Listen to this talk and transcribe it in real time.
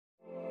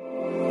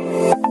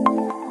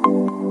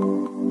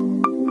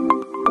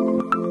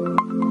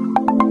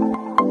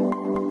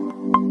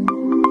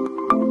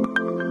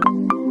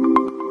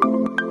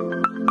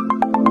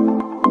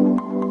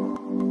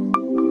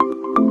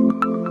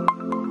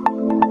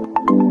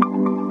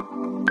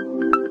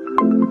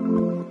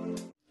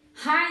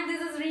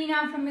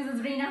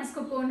Phonics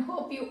coupon.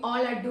 Hope you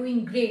all are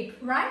doing great,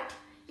 right?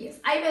 Yes,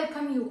 I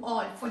welcome you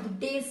all for the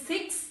day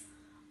 6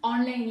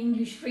 online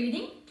English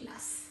reading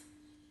class.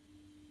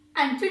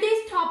 And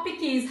today's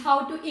topic is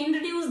how to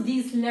introduce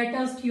these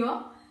letters to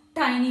your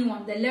tiny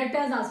one. The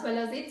letters as well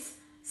as its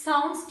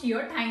sounds to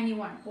your tiny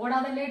one. What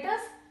are the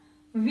letters?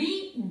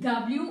 V,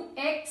 W,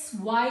 X,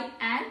 Y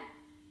and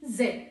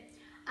Z.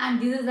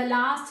 And this is the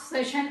last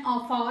session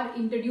of our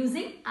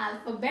introducing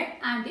alphabet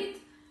and its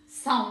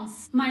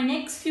sounds. My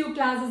next few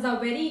classes are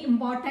very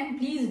important.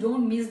 Please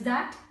don't miss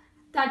that.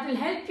 That will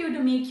help you to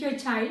make your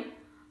child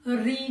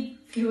read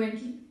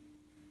fluently.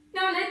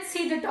 Now let's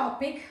see the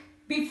topic.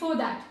 Before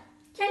that,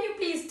 can you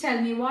please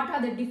tell me what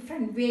are the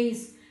different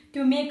ways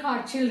to make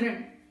our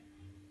children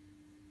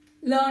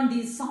learn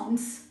these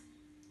sounds?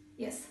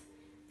 Yes,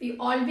 we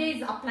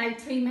always apply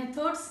 3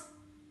 methods.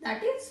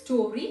 That is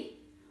story,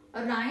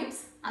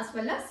 rhymes as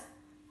well as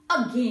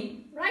a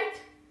game,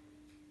 right?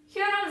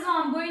 Here also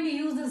I am going to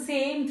use the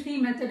same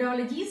 3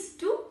 methodologies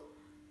to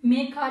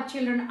make our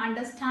children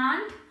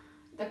understand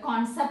the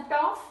concept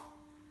of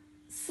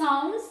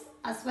sounds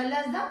as well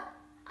as the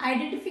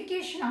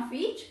identification of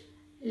each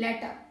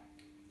letter.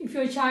 If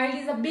your child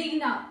is a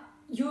beginner,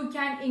 you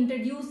can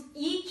introduce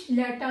each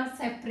letter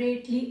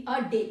separately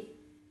a day.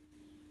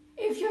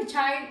 If your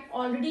child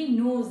already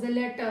knows the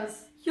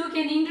letters, you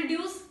can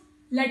introduce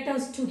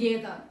letters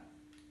together.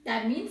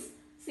 That means,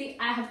 see,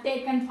 I have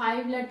taken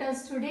 5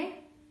 letters today.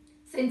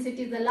 Since it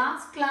is the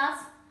last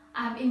class,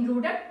 I have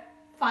included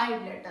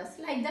 5 letters.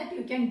 Like that,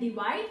 you can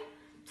divide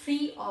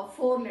 3 or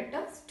 4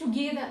 letters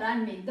together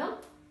and make them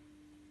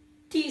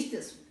teach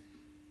this.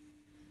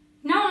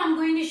 Now I am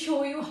going to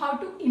show you how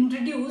to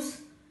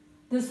introduce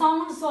the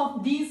sounds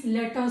of these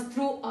letters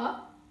through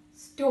a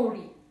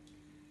story.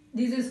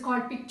 This is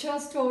called picture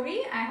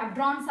story. I have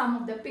drawn some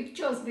of the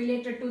pictures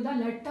related to the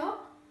letter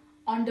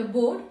on the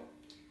board.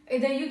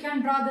 Either you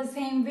can draw the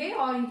same way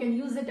or you can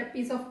use a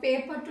piece of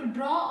paper to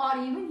draw,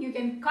 or even you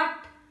can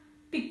cut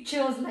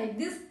pictures like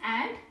this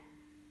and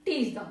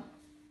teach them.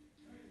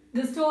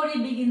 The story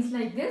begins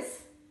like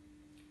this.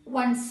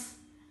 Once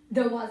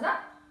there was a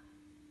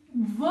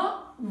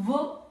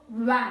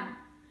van.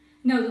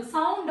 Now the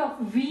sound of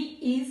V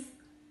is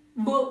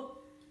V.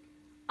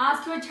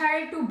 Ask your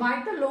child to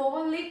bite the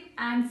lower lip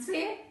and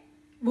say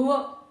V.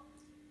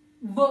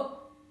 V.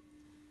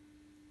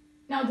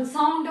 Now the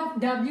sound of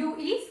W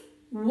is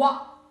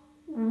wa,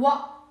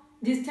 wa.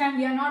 This time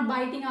we are not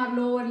biting our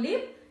lower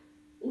lip.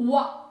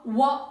 Wa,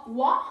 wa,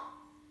 wa,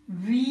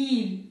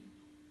 wheel.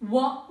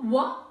 Wa,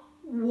 wa,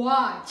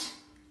 watch.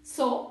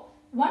 So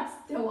once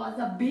there was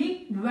a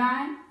big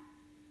van.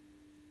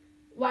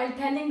 While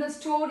telling the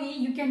story,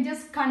 you can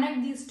just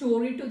connect the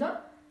story to the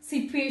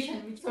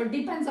situation. So it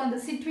depends on the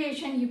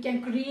situation, you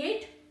can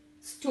create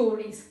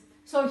stories.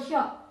 So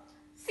here,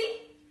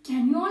 see,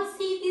 can you all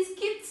see these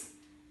kids?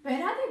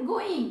 Where are they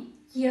going?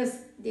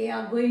 Yes, they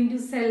are going to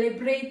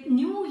celebrate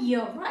New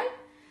Year, right?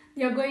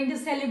 They are going to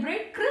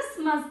celebrate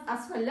Christmas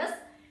as well as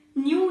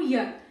New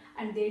Year.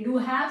 And they do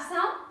have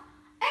some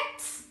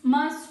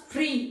Xmas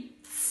tree.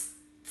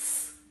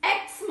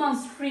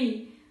 Xmas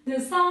tree. The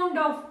sound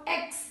of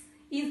X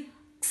is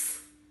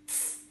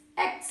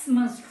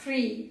Xmas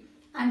tree.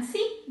 And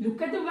see,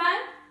 look at the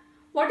van.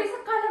 What is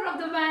the color of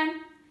the van?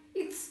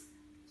 It's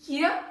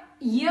yellow.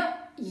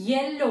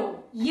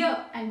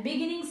 Year. And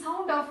beginning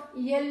sound of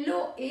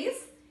yellow is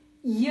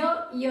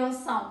year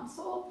sound.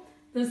 So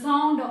the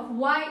sound of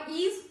Y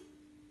is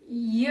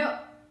year.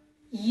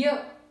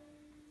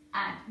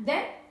 And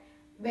then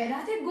where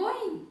are they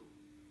going?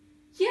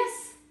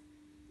 Yes,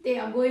 they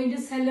are going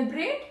to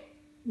celebrate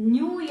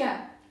New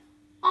Year.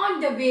 On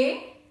the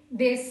way,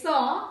 they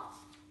saw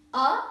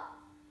a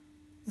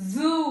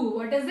zoo.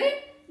 What is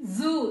it?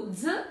 Zoo.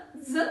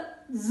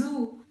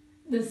 Zoo.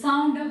 The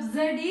sound of Z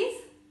is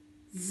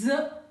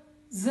zoo.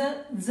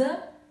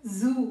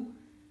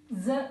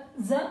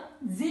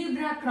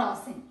 Zebra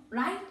crossing,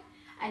 right?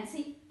 And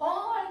see,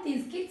 all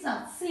these kids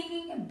are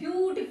singing a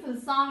beautiful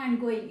song and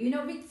going. You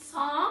know which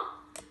song?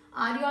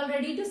 Are you all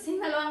ready to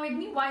sing along with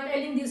me? While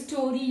telling this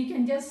story, you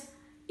can just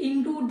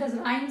include the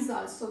rhymes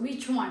also.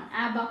 Which one?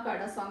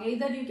 Abacada song.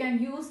 Either you can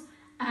use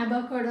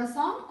Abacada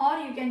song or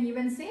you can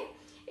even say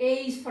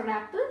A is for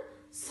apple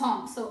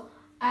song. So,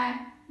 A,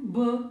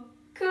 B,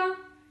 K,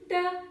 D,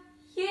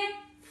 E,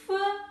 F,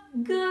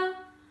 G, H,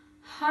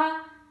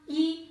 I,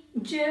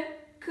 J,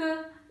 K,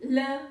 L,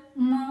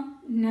 M,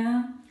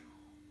 N,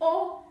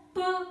 O,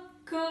 P,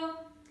 Q,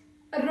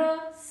 R,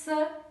 S,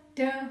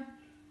 T, A,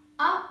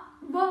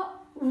 B,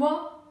 W,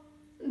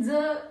 Z,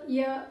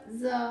 Y,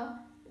 Z.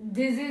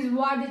 This is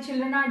what the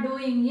children are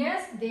doing.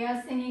 Yes, they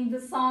are singing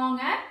the song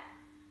and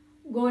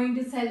going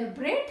to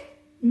celebrate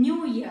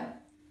New Year.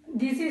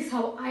 This is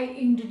how I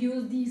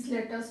introduce these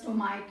letters to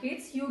my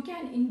kids. You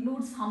can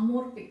include some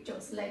more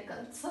pictures like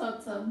a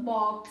circle,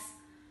 box,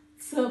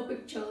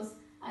 pictures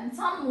and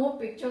some more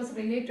pictures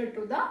related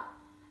to the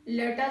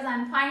letters,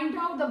 and find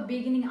out the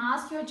beginning.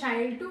 Ask your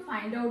child to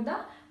find out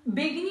the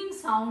beginning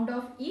sound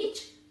of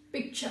each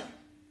picture.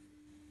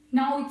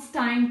 Now it's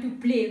time to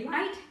play,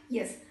 right?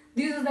 Yes,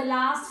 this is the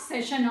last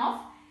session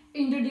of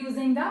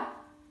introducing the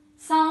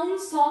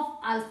sounds of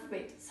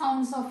alphabet,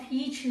 sounds of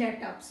each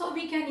letter. So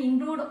we can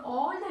include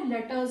all the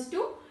letters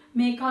to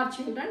make our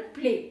children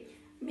play.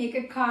 Make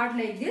a card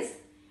like this.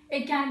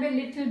 It can be a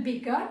little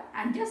bigger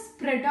and just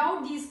spread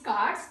out these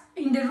cards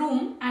in the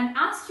room and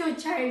ask your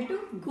child to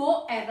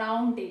go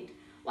around it.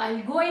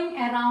 While going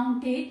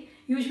around it,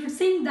 you should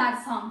sing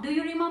that song. Do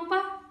you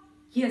remember?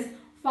 Yes.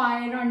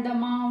 Fire on the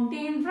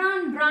mountain,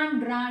 run,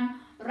 run, run,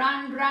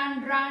 run,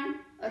 run, run,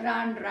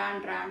 run,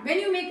 run, run. When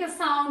you make a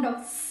sound of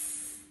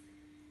s,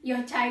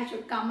 your child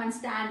should come and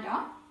stand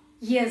up.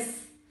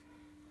 Yes.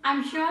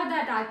 I'm sure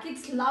that our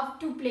kids love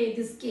to play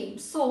this game.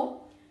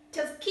 So,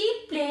 just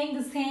keep playing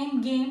the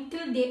same game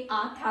till they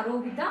are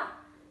thorough with the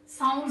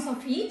sounds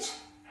of each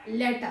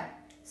letter.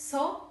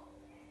 So,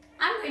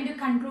 I'm going to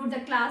conclude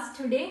the class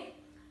today.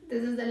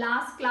 This is the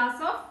last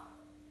class of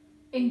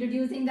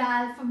introducing the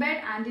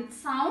alphabet and its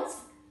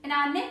sounds. In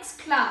our next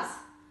class,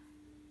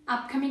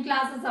 upcoming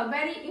classes are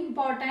very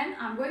important.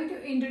 I'm going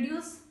to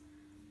introduce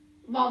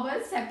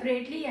vowels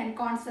separately and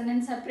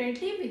consonants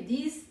separately with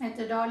these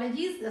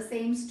methodologies, the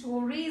same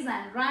stories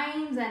and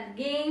rhymes and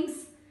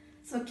games.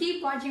 So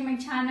keep watching my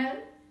channel.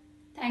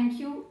 Thank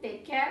you.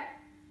 Take care.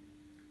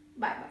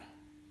 Bye bye.